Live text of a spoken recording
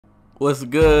What's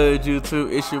good,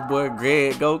 YouTube? It's your boy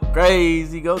Greg. Go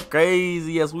crazy, go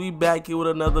crazy. Yes, we back here with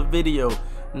another video.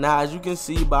 Now, as you can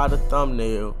see by the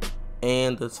thumbnail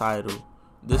and the title,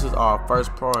 this is our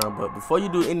first program. But before you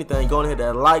do anything, go and hit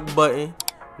that like button.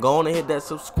 Go on and hit that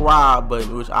subscribe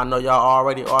button, which I know y'all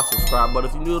already are subscribed. But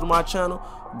if you're new to my channel,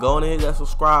 go on and hit that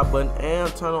subscribe button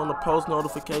and turn on the post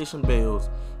notification bells.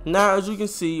 Now, as you can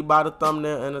see by the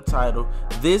thumbnail and the title,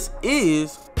 this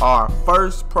is our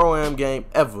first pro-am game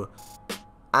ever.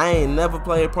 I ain't never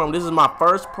played a pro-am. This is my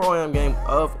first pro-am game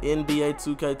of NBA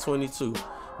 2K22.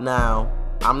 Now,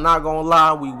 I'm not gonna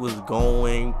lie, we was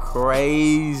going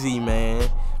crazy, man.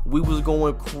 We was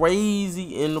going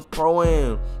crazy in the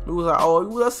pro-am. We was like, oh,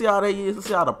 let's see how they is. Let's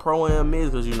see how the pro-am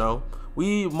is, because, you know,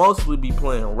 we mostly be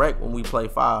playing rec when we play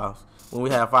fives. When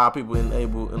we have 5 people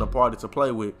in a party to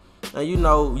play with. And you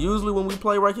know, usually when we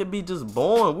play rec, it be just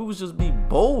boring. We would just be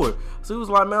bored. So it was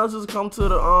like, man, let's just come to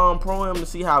the pro-am to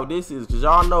see how this is. Because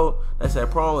y'all know they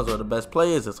said pro-ams are the best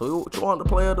players. So we want to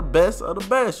play the best of the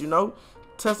best, you know.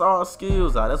 Test our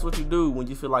skills out. That's what you do when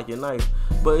you feel like you're nice.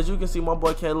 But as you can see, my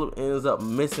boy Caleb ends up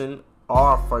missing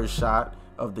our first shot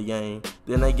of the game.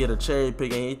 Then they get a cherry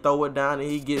pick and he throw it down and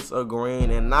he gets a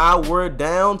green. And now we're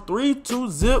down 3-2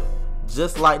 zip.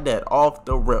 Just like that, off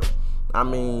the rip. I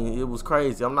mean, it was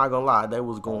crazy. I'm not gonna lie, they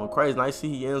was going crazy. And I see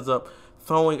he ends up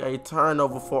throwing a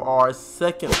turnover for our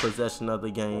second possession of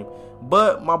the game.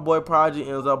 But my boy Prodigy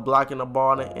ends up blocking the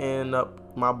ball and end up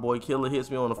my boy Killer hits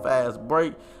me on a fast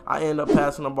break. I end up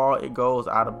passing the ball, it goes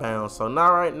out of bounds. So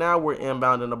now right now we're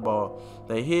inbounding the ball.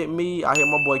 They hit me, I hit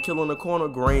my boy Killer in the corner,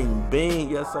 green bean.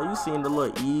 Yes sir, you seen the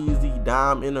little easy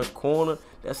dime in the corner.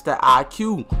 That's the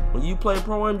IQ. When you play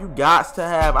pro-am, you got to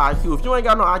have IQ. If you ain't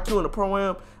got no IQ in the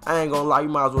pro-am, I ain't gonna lie, you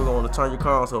might as well go on to turn your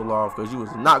console off, because you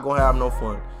is not gonna have no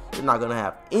fun. You're not gonna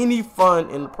have any fun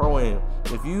in the pro-am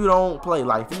if you don't play.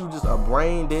 Like, if you just a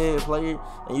brain dead player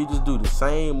and you just do the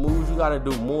same moves, you gotta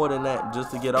do more than that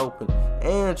just to get open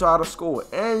and try to score.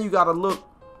 And you gotta look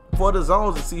for the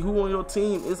zones to see who on your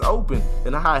team is open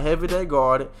and how heavy they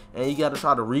guard it, and you got to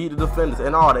try to read the defenders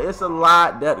and all that. It's a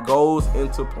lot that goes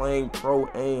into playing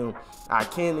pro-am. I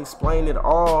can't explain it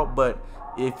all, but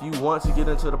if you want to get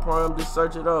into the pro-am, just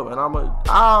search it up, and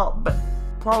I'll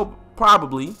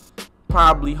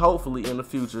probably hopefully in the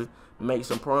future make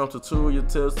some pro-am tutorial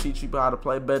tips, teach you how to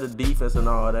play better defense and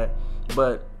all that.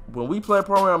 But when we play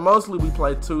pro-am, mostly we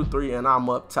play 2-3 and I'm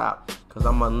up top, because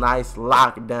I'm a nice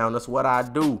lockdown. That's what I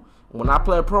do. When I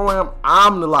play pro-am,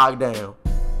 I'm the lockdown.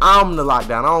 I'm the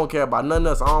lockdown. I don't care about nothing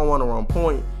else. I don't want to run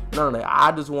point, none of that.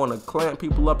 I just want to clamp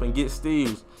people up and get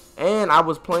steals. And I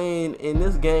was playing in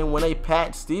this game when they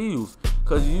patched steals,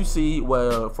 because you see,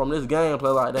 well, from this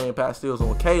gameplay, like they ain't patched steals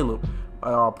on Caleb,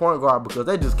 our point guard, because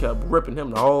they just kept ripping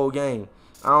him the whole game.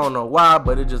 I don't know why,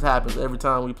 but it just happens every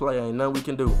time we play. Ain't nothing we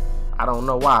can do. I don't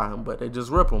know why, but they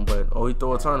just rip him. But he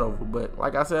throw a turnover. But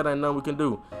like I said, ain't nothing we can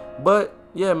do. But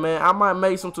yeah, man, I might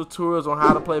make some tutorials on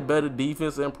how to play better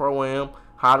defense in pro-am,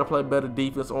 how to play better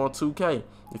defense on 2K.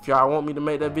 If y'all want me to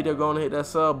make that video, go on and hit that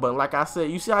sub button. Like I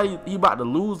said, you see how he about to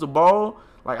lose the ball?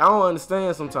 Like, I don't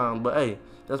understand sometimes, but hey,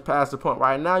 that's past the point.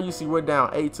 Right now, you see we're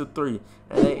down 8-3,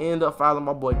 and they end up fouling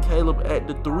my boy Caleb at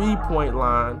the 3-point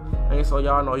line. And so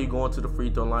y'all know he going to the free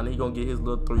throw line. He gonna get his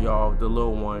little 3 off, the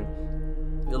little one,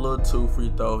 the little 2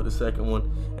 free throw, the second one,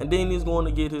 and then he's going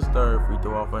to get his 3rd free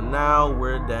throw off. And now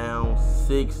we're down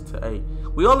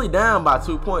 6-8. We only down by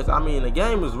 2 points. I mean, the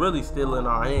game is really still in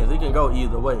our hands. It can go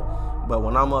either way. But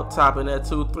when I'm up top in that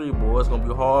 2-3, boy, it's gonna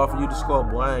be hard for you to score,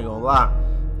 boy. I ain't gonna lie.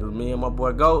 It was me and my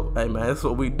boy Go. Hey man, that's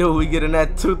what we do. We get in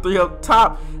that 2-3 up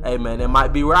top. Hey man, there might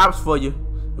be raps for you.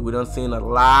 We done seen a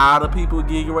lot of people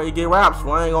get ready to get raps. So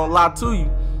I ain't gonna lie to you.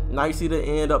 Now you see they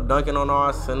end up dunking on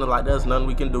our center. Like, there's nothing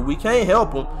we can do. We can't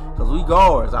help him because we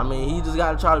guards. I mean, he just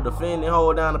got to try to defend and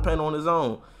hold down the paint on his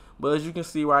own. But as you can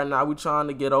see right now, we trying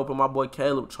to get open. My boy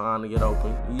Caleb trying to get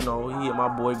open. You know, he hit my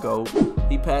boy Go.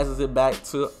 He passes it back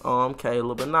to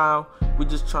Caleb. And now we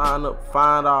just trying to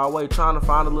find our way, trying to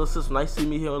find a little system. They see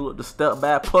me here, look, the step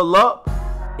back, pull up.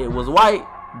 It was white,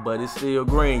 but it's still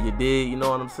green. You dig? You know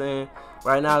what I'm saying?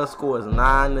 Right now the score is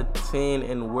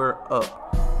 9-10 and we're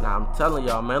up. Now I'm telling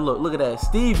y'all, man, look at that.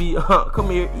 Stevie,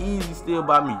 come here, easy steal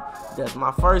by me. That's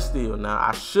my first steal. Now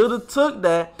I should have took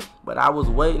that, but I was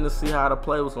waiting to see how the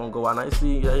play was gonna go. And I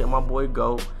see my boy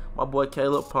Go. My boy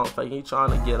Caleb pump fake. He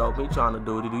trying to get open. He trying to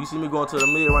do it. You see me going to the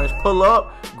mid-range, pull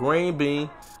up, green bean.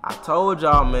 I told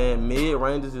y'all, man,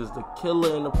 mid-ranges is the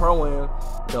killer in the pro-am.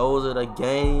 Those are the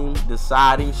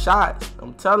game-deciding shots.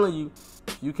 I'm telling you,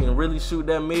 you can really shoot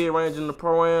that mid-range in the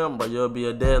pro-am, but you'll be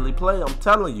a deadly play. I'm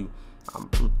telling you. I'm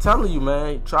telling you,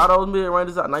 man, try those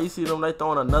mid-ranges out. Now you see them, they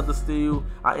throwing another steal.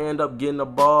 I end up getting the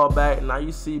ball back. Now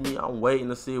you see me, I'm waiting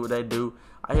to see what they do.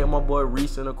 I hit my boy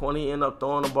Reese in the corner. He end up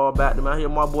throwing the ball back to me. I hit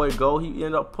my boy Go. He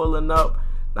end up pulling up.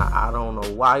 Now, I don't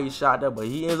know why he shot that, but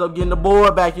he ends up getting the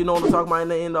board back. You know what I'm talking about?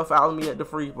 And they end up fouling me at the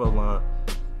free throw line.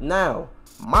 Now,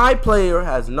 my player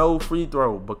has no free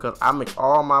throw because I make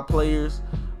all my players,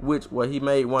 well, he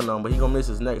made one of them, but he going to miss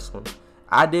his next one.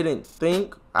 I didn't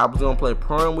think I was going to play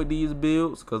Perm with these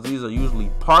builds because these are usually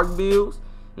park builds.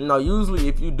 You know, usually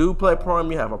if you do play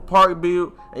Perm, you have a park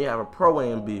build and you have a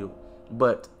Pro-Am build.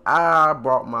 But I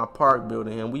brought my park build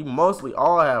in, and we mostly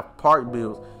all have park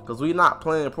builds because we're not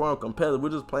playing Pro-Am competitive. We're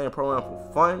just playing Pro-Am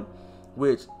for fun,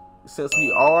 which since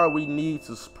we need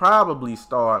to probably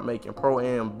start making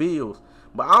Pro-Am builds.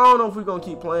 But I don't know if we're going to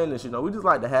keep playing this, you know. We just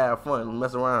like to have fun and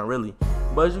mess around, really.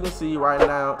 But as you can see right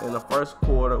now, in the first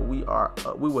quarter, we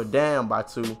were down by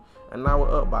 2, and now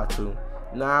we're up by 2.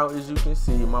 Now, as you can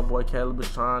see, my boy Caleb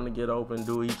is trying to get open,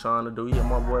 do what he's trying to do. He hit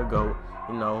my boy Go.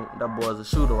 You know, that boy's a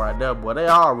shooter right there, boy. They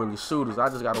are really shooters. I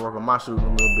just got to work on my shooting a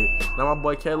little bit. Now, my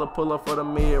boy Caleb pull up for the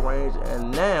mid-range,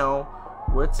 and now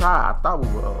we're tied. I thought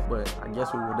we were up, but I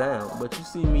guess we were down. But you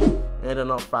see me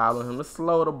ending up fouling him. Let's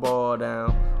slow the ball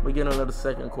down. We get another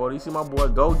second quarter. You see my boy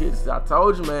Go get this. I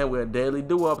told you, man, we're a daily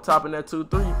duo up top in that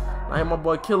 2-3. I hit my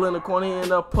boy Killer in the corner. He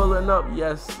ended up pulling up.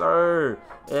 Yes, sir.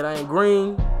 It ain't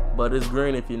green, but it's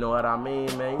green if you know what I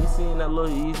mean, man. You seen that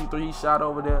little easy 3 shot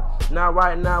over there? Now,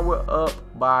 right now, we're up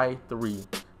by 3.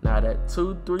 Now, that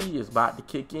 2-3 is about to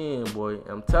kick in, boy.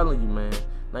 I'm telling you, man.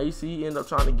 Now, you see he end up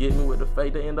trying to get me with the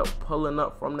fake. They end up pulling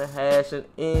up from the hash and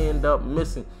end up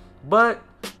missing. But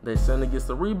they send it, gets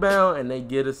the rebound, and they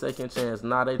get a second chance.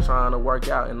 Now, they trying to work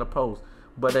out in the post.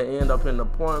 But they end up in the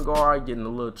point guard,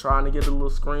 trying to get a little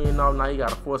screen off. Now, he got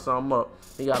to force something up.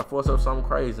 He got to force up something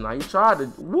crazy. Now, he tried to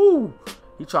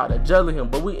jelly him,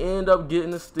 but we end up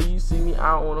getting the steal. You see me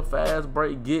out on a fast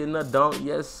break, getting a dunk.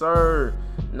 Yes, sir.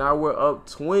 Now we're up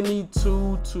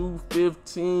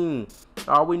 22-15.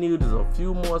 All we need is a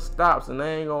few more stops, and I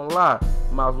ain't gonna lie,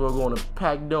 might as well go and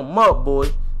pack them up, boy.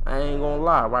 I ain't gonna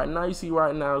lie. Right now, you see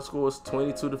right now the score is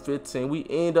 22-15. We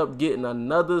end up getting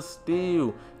another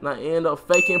steal. And I end up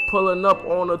faking, pulling up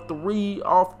on a 3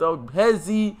 off the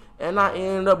hezzy, and I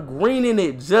end up greening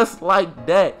it just like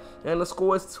that. And the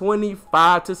score is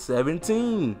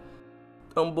 25-17.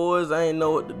 Them boys ain't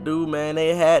know what to do, man.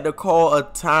 They had to call a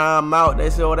timeout.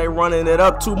 They said, oh, they running it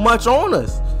up too much on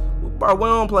us. Bro, we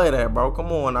don't play that, bro.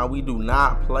 Come on now. We do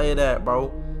not play that,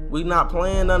 bro. We not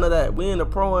playing none of that. We in the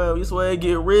Pro-Am. We swear to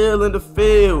get real in the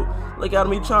field. Look at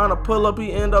him. He trying to pull up.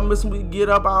 He end up missing. We get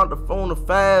up out on the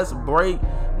fast break.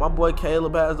 My boy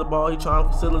Caleb has the ball. He trying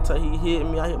to facilitate. He hit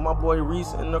me. I hit my boy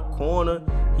Reese in the corner.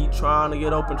 He trying to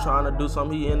get open, trying to do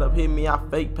something. He end up hitting me. I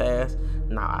fake pass.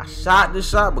 Now, I shot this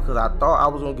shot because I thought I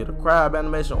was going to get a crab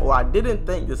animation, or I didn't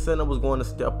think the center was going to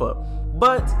step up.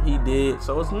 But he did,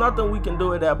 so it's nothing we can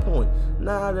do at that point.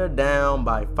 Now they're down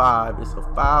by 5. It's a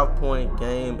 5-point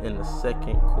game in the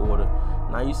second quarter.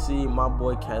 Now you see my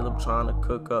boy Caleb trying to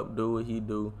cook up, do what he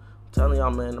do. I'm telling y'all,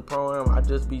 man, the Pro-Am, I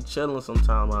just be chilling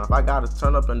sometimes. If I got to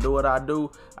turn up and do what I do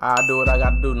what I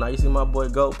got to do. Now you see my boy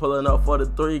Goat pulling up for the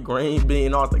 3, green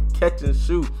bean off the catch and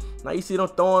shoot. Now you see them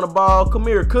throwing the ball. Come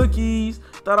here, cookies.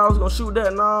 Thought I was going to shoot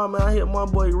that. Nah, man, I hit my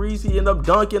boy Reese. He ended up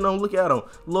dunking him. Look at him.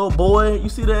 Little boy. You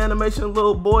see the animation,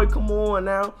 little boy? Come on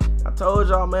now. I told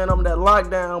y'all, man, I'm that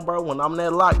lockdown, bro. When I'm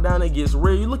that lockdown, it gets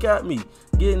real. You look at me.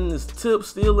 Getting this tip,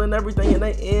 stealing everything, and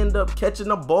they end up catching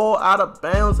the ball out of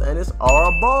bounds, and it's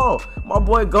our ball. My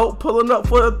boy Goat pulling up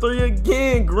for the 3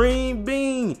 again. Green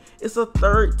bean. It's a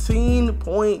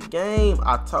 13-point game.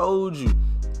 I told you.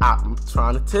 I'm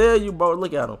trying to tell you, bro.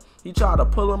 Look at him. He tried to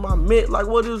pull in my mitt. Like,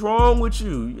 what is wrong with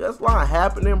you? That's not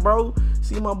happening, bro.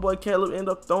 See my boy Caleb end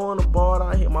up throwing the ball.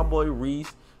 I hit my boy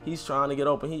Reese. He's trying to get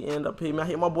open. He end up hitting me. I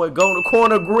hit my boy Go in the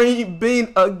corner. Green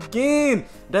bean again.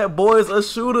 That boy's a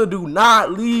shooter. Do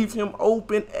not leave him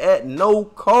open at no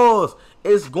cost.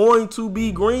 It's going to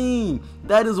be green.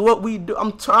 That is what we do.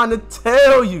 I'm trying to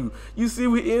tell you. You see,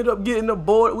 we end up getting the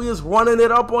board. We just running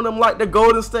it up on them like the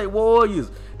Golden State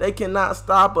Warriors. They cannot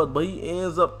stop us, but he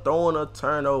ends up throwing a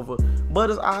turnover.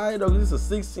 But it's all right, though. This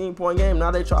is a 16-point game.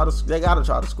 Now they got to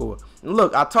try to score. And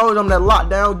look, I told them that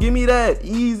lockdown. Give me that.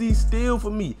 Easy steal for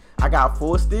me. I got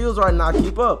 4 steals right now.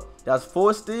 Keep up. That's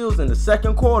 4 steals in the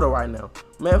second quarter right now.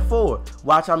 I'm at 4.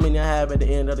 Watch how many I have at the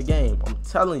end of the game. I'm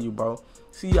telling you, bro.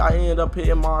 See, I end up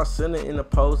hitting my center in the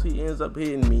post. He ends up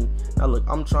hitting me. Now, look,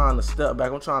 I'm trying to step back.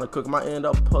 I'm trying to cook him. I end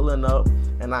up pulling up,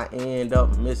 and I end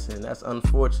up missing. That's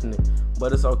unfortunate,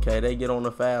 but it's okay. They get on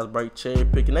the fast break, cherry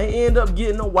picking. They end up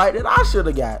getting a white that I should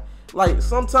have got. Like,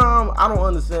 sometimes I don't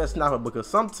understand sniping, because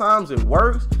sometimes it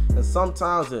works and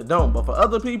sometimes it don't. But for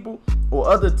other people or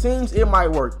other teams, it might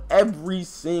work every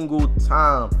single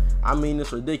time. I mean,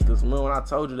 it's ridiculous. Remember when I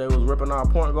told you they was ripping our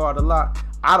point guard a lot?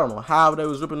 I don't know how they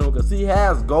was ripping him, because he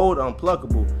has gold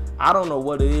unpluckable. I don't know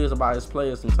what it is about his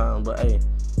players sometimes, but hey,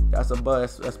 that's a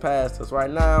bust. That's past us. Right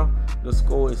now, the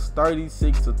score is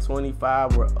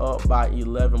 36-25. We're up by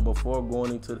 11 before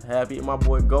going into the half. Hit my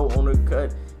boy Go on the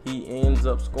cut. He ends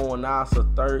up scoring. Now it's a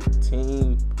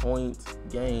 13-point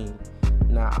game.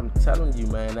 Now, I'm telling you,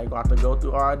 man, they got to go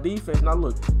through our defense. Now,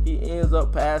 look, he ends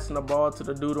up passing the ball to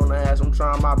the dude on the hash. I'm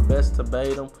trying my best to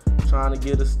bait him, trying to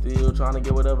get a steal, trying to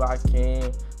get whatever I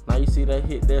can. Now, you see they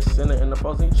hit their center in the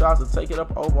post. He tries to take it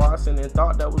up over our center and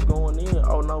thought that was going in.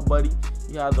 Oh, no, buddy.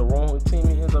 He has the wrong team.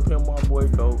 He ends up hitting my boy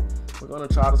Go. We're going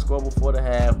to try to score before the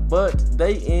half, but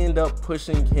they end up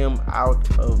pushing him out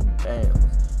of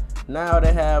bounds. Now,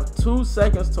 they have 2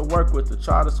 seconds to work with to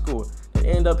try to score. They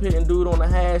end up hitting dude on the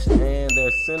hash, and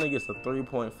their center gets a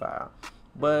 3.5.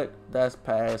 But that's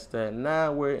past that.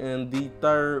 Now we're in the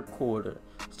third quarter.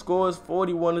 Score is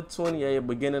 41-28,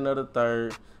 beginning of the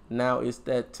third. Now it's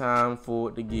that time for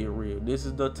it to get real. This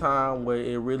is the time where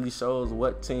it really shows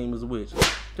what team is which.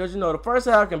 Because, you know, the first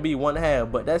half can be one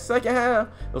half, but that second half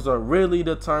is what really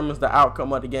determines the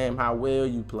outcome of the game, how well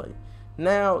you play.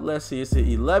 Now, let's see. It's an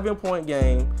 11-point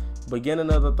game.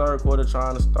 Beginning of the third quarter,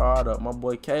 trying to start up. My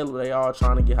boy Caleb, they all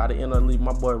trying to get how to enter and leave.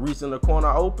 My boy Reese in the corner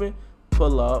open.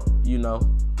 Pull up, you know.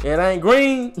 It ain't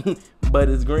green, but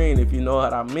it's green if you know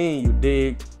what I mean, you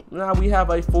dig. Now we have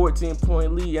a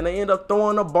 14-point lead, and they end up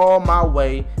throwing the ball my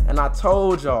way. And I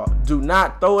told y'all, do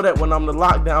not throw that when I'm the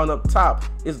lockdown up top.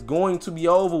 It's going to be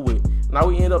over with. Now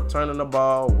we end up turning the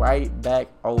ball right back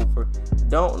over.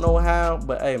 Don't know how,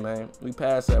 but hey, man, we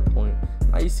passed that point.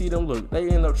 Now you see them, look, they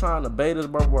end up trying to bait us,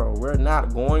 bro. We're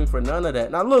not going for none of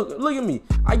that. Now look at me.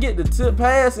 I get the tip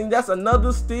passing. That's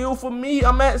another steal for me.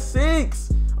 I'm at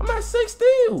 6. I'm at 6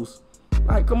 steals.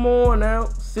 Like, come on now.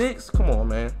 6? Come on,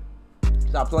 man.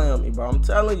 Stop playing with me, bro. I'm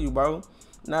telling you, bro.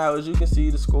 Now, as you can see,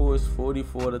 the score is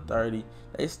 44-30.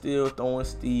 They still throwing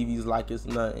Stevies like it's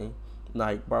nothing.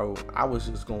 Like, bro, I was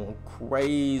just going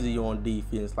crazy on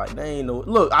defense. Like, they ain't no...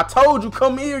 Look, I told you,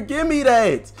 come here, give me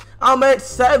that. I'm at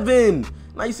 7.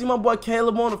 Now, you see my boy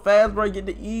Caleb on the fast break, get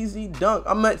the easy dunk.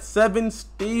 I'm at 7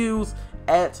 steals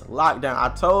at lockdown. I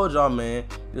told y'all, man,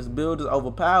 this build is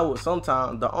overpowered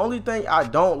sometimes. The only thing I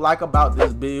don't like about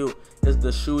this build is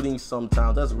the shooting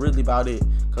sometimes. That's really about it.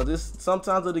 Because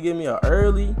sometimes it'll give me an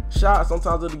early shot.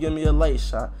 Sometimes it'll give me a late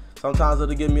shot. Sometimes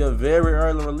it'll give me a very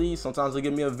early release. Sometimes it'll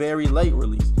give me a very late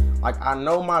release. Like, I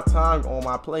know my time on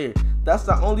my player. That's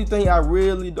the only thing I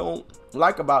really don't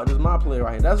like about this my player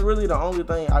right here. That's really the only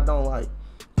thing I don't like.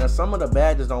 Now, some of the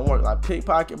badges don't work. Like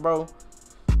pickpocket, bro.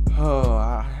 Oh,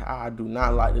 I do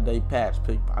not like that they patch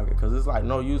pickpocket, because it's like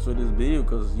no use for this build,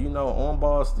 because, you know,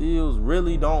 on-ball steals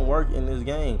really don't work in this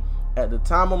game. At the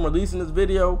time I'm releasing this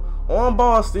video,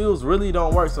 on-ball steals really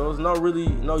don't work, so there's really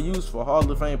no use for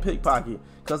Hall of Fame pickpocket,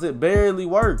 because it barely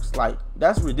works. Like,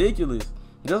 that's ridiculous.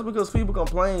 Just because people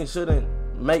complain shouldn't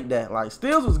make that. Like,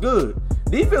 steals was good.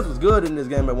 Defense was good in this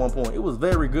game at one point. It was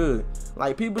very good.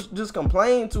 Like, people just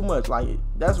complain too much. Like,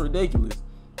 that's ridiculous.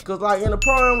 Because, like, in the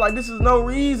pro-am, like, this is no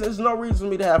reason. There's no reason for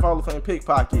me to have Hall of Fame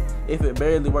pickpocket if it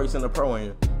barely works in the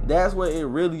pro-am. That's what it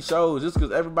really shows, just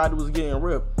because everybody was getting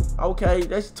ripped. Okay,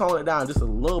 they should tone it down just a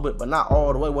little bit, but not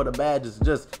all the way where the badge is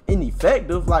just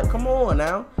ineffective. Like, come on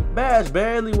now. Badge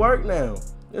barely work now.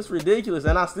 It's ridiculous.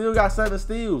 And I still got 7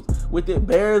 steals with it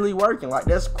barely working. Like,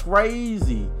 that's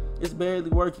crazy. It's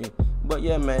barely working. But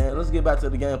yeah, man, let's get back to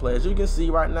the gameplay. As you can see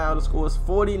right now, the score is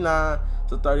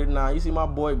 49-39. You see my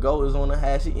boy Go is on the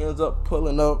hash. He ends up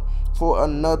pulling up for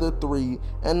another 3.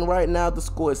 And right now the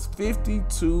score is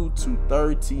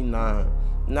 52-39.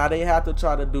 Now they have to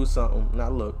try to do something. Now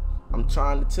look, I'm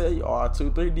trying to tell you, our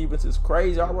 2-3 defense is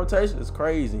crazy. Our rotation is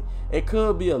crazy. It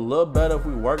could be a little better if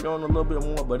we worked on it a little bit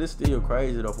more, but it's still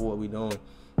crazy though for what we're doing.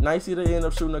 Now you see they end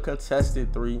up shooting a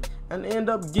contested 3 and end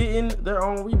up getting their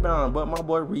own rebound. But my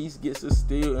boy Reese gets a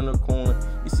steal in the corner.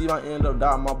 You see I end up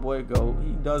dodging my boy Go.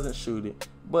 He doesn't shoot it,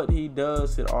 but he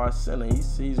does hit our center. He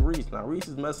sees Reese. Now Reese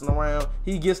is messing around.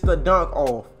 He gets the dunk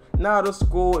off. Now the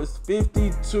score is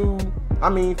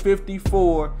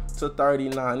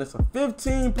 54-39. It's a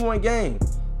 15-point game.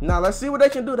 Now let's see what they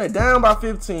can do. They're down by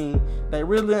 15. They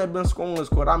really ain't been scoring this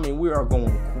quarter. I mean, we are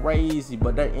going crazy,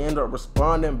 but they end up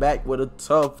responding back with a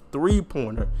tough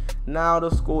 3-pointer. Now the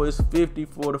score is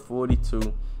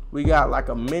 54-42. We got like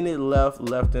a minute left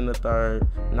in the third.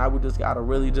 Now we just gotta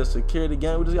really just secure the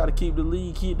game. We just gotta keep the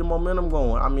lead, keep the momentum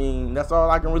going. I mean, that's all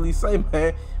I can really say,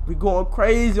 man. We going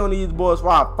crazy on these boys for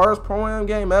our first pro-am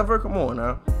game ever. Come on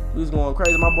now. We was going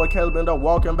crazy. My boy Caleb ended up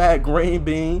walking back green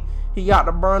bean. He got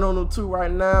the burn on them too right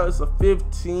now. It's a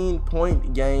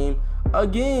 15-point game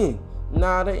again.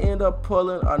 Now they end up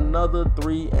pulling another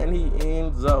 3 and he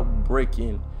ends up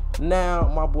bricking.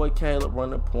 Now my boy Caleb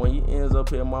run the point. He ends up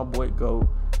here. My boy Go.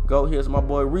 Here's my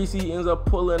boy Reese. He ends up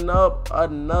pulling up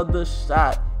another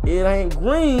shot. It ain't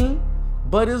green,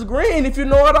 but it's green, if you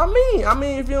know what I mean. I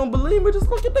mean, if you don't believe me, just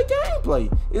look at the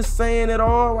gameplay. It's saying it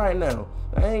all right now.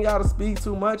 I ain't gotta speak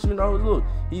too much, you know. Look,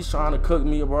 he's trying to cook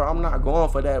me, bro. I'm not going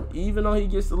for that. Even though he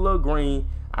gets a little green,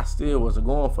 I still wasn't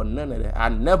going for none of that. I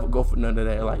never go for none of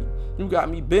that. Like, you got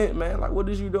me bent, man. Like, what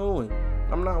is you doing?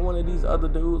 I'm not one of these other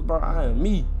dudes, bro. I am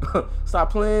me.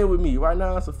 Stop playing with me. Right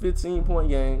now, it's a 15-point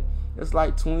game. It's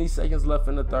like 20 seconds left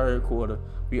in the third quarter.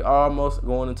 We almost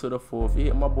going into the fourth. He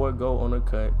hit my boy Go on the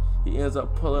cut. He ends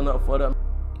up pulling up for the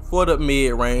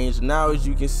mid-range. Now, as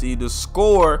you can see, the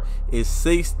score is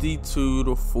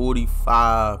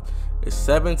 62-45. It's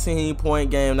 17-point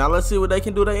game. Now let's see what they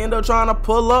can do. They end up trying to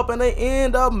pull up and they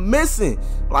end up missing.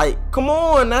 Like, come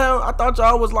on now. I thought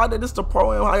y'all was like that. This the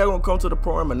pro-am. How y'all gonna come to the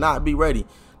pro-am and not be ready?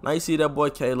 Now you see that boy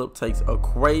Caleb takes a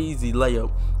crazy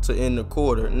layup to end the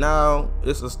quarter. Now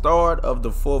it's the start of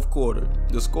the fourth quarter.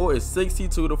 The score is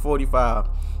 62-45.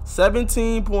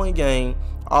 17-point game.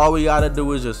 All we gotta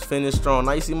do is just finish strong.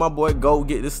 Now you see my boy Go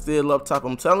get this steal up top.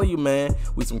 I'm telling you, man,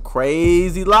 we some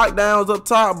crazy lockdowns up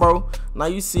top, bro. Now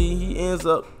you see he ends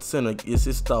up sending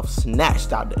his stuff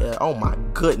snatched out the air. Oh my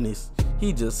goodness.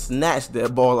 He just snatched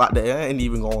that ball out there. I ain't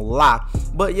even gonna lie.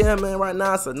 But yeah, man, right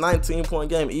now it's a 19-point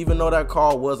game. Even though that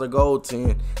call was a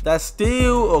goaltend, that's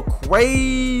still a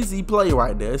crazy play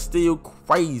right there. It's still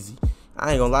crazy.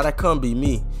 I ain't gonna lie, that couldn't be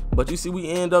me. But you see, we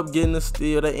end up getting the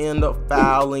steal. They end up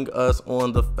fouling us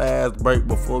on the fast break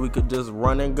before we could just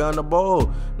run and gun the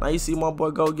ball. Now you see my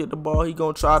boy Go get the ball. He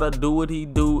gonna try to do what he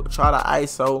do, try to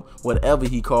ISO, whatever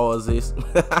he calls this.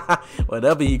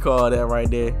 Whatever he called that right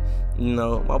there. You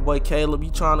know, my boy Caleb, he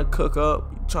trying to cook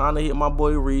up. He trying to hit my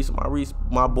boy Reese.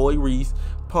 My boy Reese.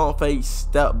 Pump fake,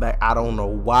 step back. I don't know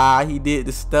why he did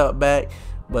the step back.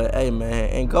 But hey, man,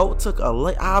 and Go took a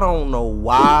lay. I don't know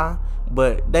why.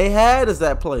 But they had us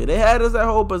that play. They had us that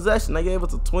whole possession. They gave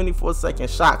us a 24-second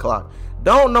shot clock.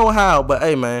 Don't know how, but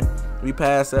hey, man, we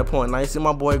passed that point. Now you see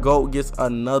my boy Go gets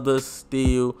another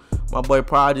steal. My boy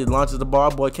Prodigy launches the ball.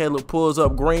 Boy Caleb pulls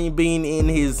up green bean in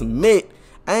his mitt.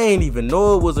 I ain't even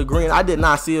know it was a green. I did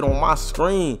not see it on my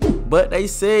screen, but they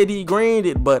said he greened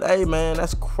it. But hey, man,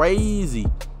 that's crazy.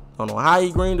 Don't know how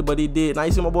he greened it, but he did. Now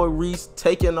you see my boy Reese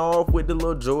taking off with the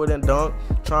little Jordan dunk,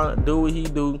 trying to do what he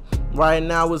do. Right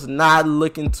now, it's not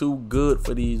looking too good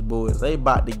for these boys. They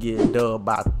about to get dubbed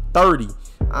by 30.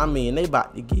 I mean, they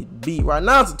about to get beat. Right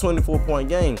now, it's a 24-point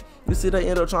game. You see they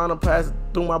end up trying to pass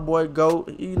through my boy Go.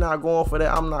 He not going for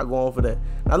that. I'm not going for that.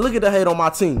 Now, look at the hate on my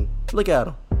team. Look at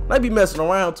him. They be messing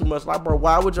around too much. Like, bro,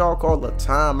 why would y'all call a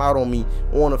timeout on me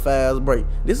on a fast break?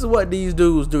 This is what these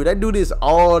dudes do. They do this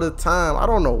all the time. I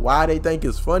don't know why they think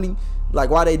it's funny, like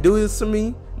why they do this to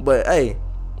me. But hey,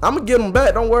 I'm gonna get them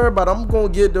back. Don't worry about it. I'm gonna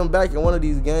get them back in one of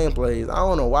these gameplays. I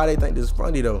don't know why they think this is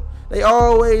funny though. They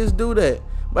always do that.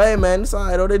 But hey, man, it's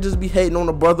alright though. They just be hating on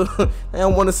the brother. They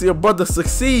don't want to see a brother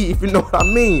succeed, if you know what I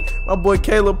mean. My boy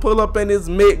Caleb pull up in his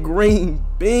mid green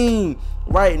bean.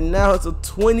 Right now, it's a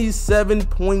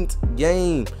 27-point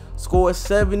game. Score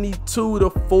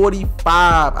 72-45.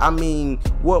 I mean,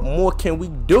 what more can we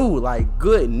do? Like,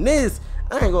 goodness.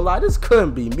 I ain't gonna lie, this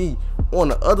couldn't be me. On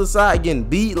the other side, getting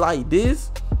beat like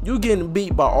this. You getting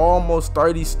beat by almost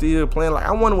 30 still playing. Like,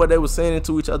 I wonder what they were saying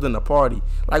to each other in the party.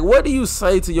 Like, what do you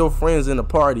say to your friends in the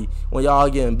party when y'all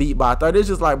getting beat by 30? It's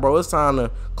just like, bro, it's time to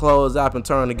close up and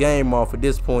turn the game off at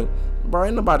this point. Bro,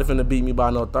 ain't nobody finna beat me by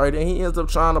no 30. And he ends up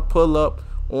trying to pull up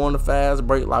on the fast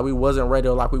break like we wasn't ready,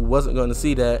 or like we wasn't gonna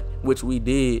see that, which we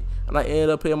did. And I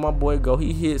ended up hitting my boy Go.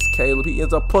 He hits Caleb. He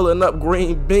ends up pulling up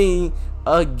green bean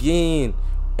again.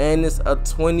 And it's a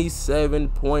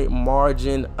 27-point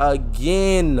margin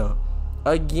again. Now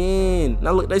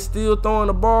look, they still throwing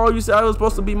the ball. You said I was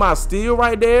supposed to be my steal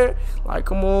right there. Like,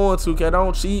 come on, 2K,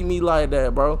 don't cheat me like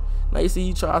that, bro. Now you see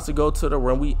he tries to go to the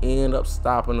rim. We end up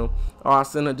stopping him.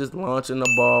 Arsenal just launching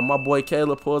the ball. My boy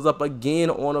Caleb pulls up again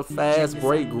on a fast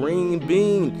break green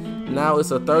bean. Now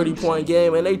it's a 30-point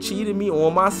game, and they cheated me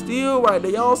on my steal right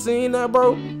there. Y'all seen that,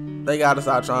 bro? They gotta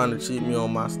stop trying to cheat me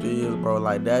on my steals, bro.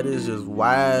 Like, that is just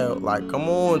wild. Like, come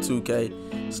on,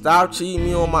 2K. Stop cheating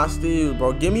me on my steals,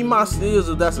 bro. Give me my steals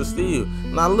if that's a steal.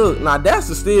 Now, look. Now, that's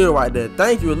a steal right there.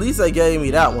 Thank you. At least they gave me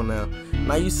that one now.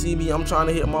 Now you see me, I'm trying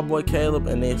to hit my boy Caleb,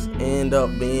 and this end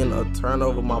up being a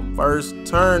turnover, my first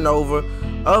turnover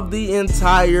of the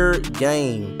entire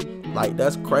game. Like,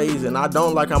 that's crazy. And I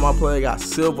don't like how my player got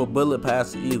silver bullet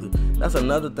passes either. That's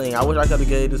another thing. I wish I could have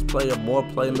gave this player more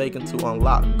playmaking to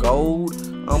unlock gold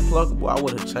unpluckable. I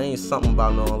would have changed something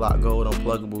about no unlock gold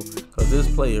unpluckable, because this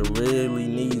player really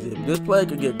needs it. If this player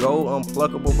could get gold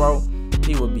unpluckable, bro,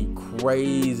 he would be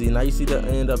crazy. Now you see that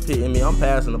end up hitting me. I'm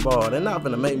passing the ball. They're not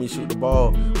gonna make me shoot the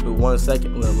ball with 1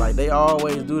 second left. Like they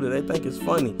always do that. They think it's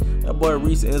funny. That boy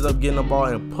Reese ends up getting the ball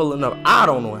and pulling up. I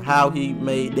don't know how he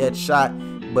made that shot,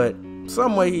 but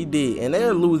some way he did. And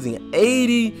they're losing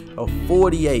 80 of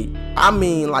 48. I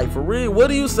mean, like, for real, what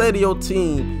do you say to your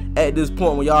team at this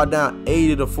point when y'all down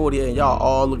 80 to 48 and y'all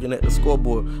all looking at the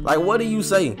scoreboard? Like, what do you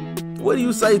say? What do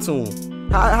you say to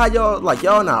them? How y'all, like,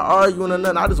 y'all not arguing or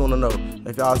nothing? I just want to know,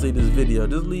 if y'all see this video,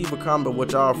 just leave a comment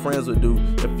what y'all friends would do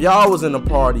if y'all was in a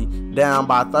party down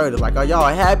by 30. Like, are y'all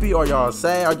happy or y'all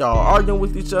sad? Are y'all arguing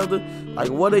with each other? Like,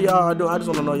 what are y'all doing? I just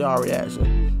want to know y'all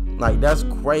reaction. Like, that's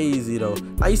crazy though.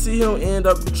 Now you see him end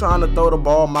up trying to throw the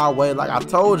ball my way. Like I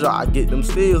told y'all, I get them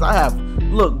steals. I have,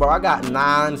 look, bro, I got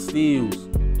 9 steals,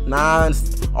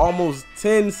 almost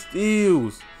 10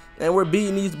 steals, and we're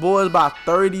beating these boys by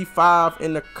 35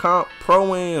 in the comp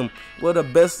pro-am. We're the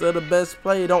best of the best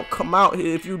play. Don't come out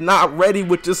here if you're not ready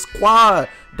with your squad.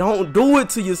 Don't do it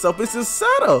to yourself. It's a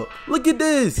setup. Look at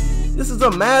this. This is a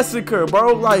massacre,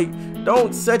 bro. Like,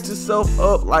 don't set yourself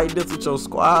up like this with your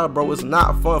squad, bro. It's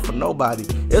not fun for nobody.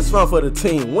 It's fun for the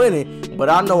team winning, but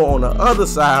I know on the other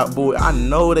side, boy, I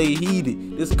know they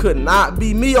heated. This could not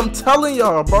be me. I'm telling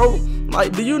y'all, bro.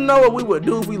 Like, do you know what we would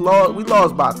do if we lost? We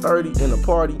lost by 30 in the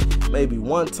party. Maybe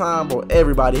one time, bro,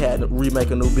 everybody had to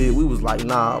remake a new bid. We was like,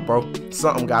 nah, bro,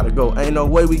 something gotta go. Ain't no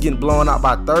way we getting blown out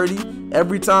by 30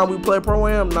 every time we play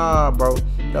pro-am. Nah, bro,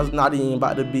 that's not even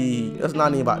about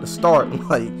to start.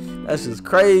 Like, that's just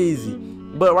crazy.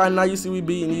 But right now you see we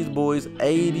beating these boys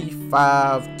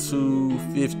 85 to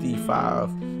 55,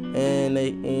 and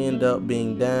they end up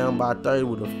being down by 30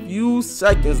 with a few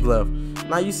seconds left.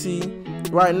 Now you see,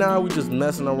 right now we just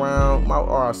messing around.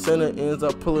 Our center ends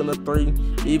up pulling a 3,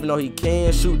 even though he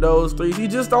can shoot those 3s. He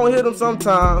just don't hit them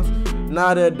sometimes.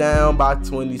 Now they're down by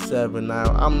 27. Now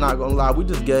I'm not gonna lie, we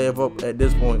just gave up at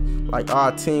this point. Like,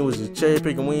 our team was just cherry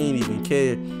picking. We ain't even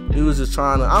care. We was just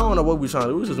trying to, I don't know what we trying to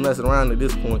do. We was just messing around at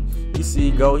this point. You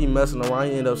see, he messing around.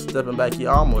 He ended up stepping back. He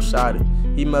almost shot it.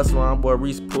 He messed around. Boy,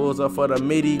 Reese pulls up for the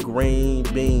midi green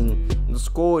bean. The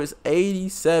score is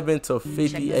 87 to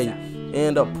 58.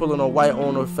 End up pulling a white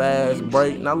on a fast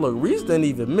break. Now look, Reese didn't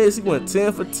even miss. He went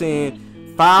 10 for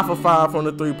 10, 5 for 5 from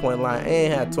the 3-point line,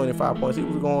 and had 25 points. He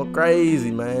was going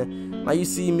crazy, man. Now you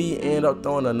see me end up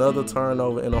throwing another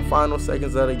turnover in the final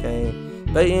seconds of the game.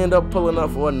 They end up pulling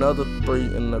up for another 3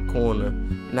 in the corner.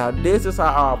 Now this is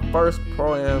how our first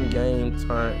pro-am game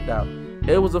turned out.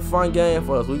 It was a fun game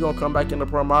for us. We're gonna come back in the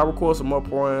pro-am. I'll record some more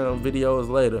pro-am videos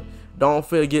later. Don't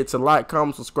forget to like,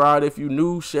 comment, subscribe if you're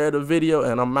new, share the video,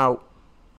 and I'm out.